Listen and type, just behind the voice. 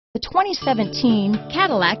2017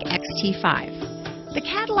 Cadillac XT5. The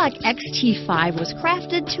Cadillac XT5 was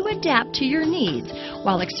crafted to adapt to your needs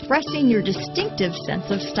while expressing your distinctive sense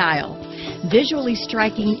of style. Visually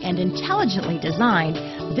striking and intelligently designed,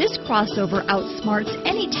 this crossover outsmarts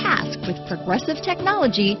any task with progressive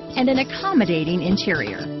technology and an accommodating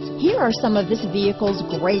interior. Here are some of this vehicle's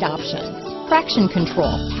great options: traction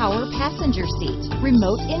control, power passenger seat,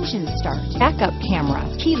 remote engine start, backup camera,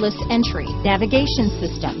 keyless entry, navigation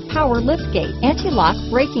system, power liftgate, anti-lock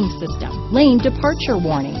braking system, lane departure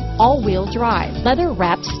warning, all-wheel drive,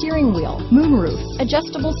 leather-wrapped steering wheel, moonroof,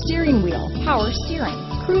 adjustable steering wheel, power steering,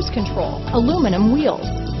 cruise control, aluminum wheels,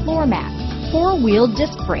 floor mats, four-wheel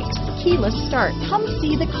disc brakes, keyless start. Come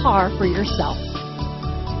see the car for yourself.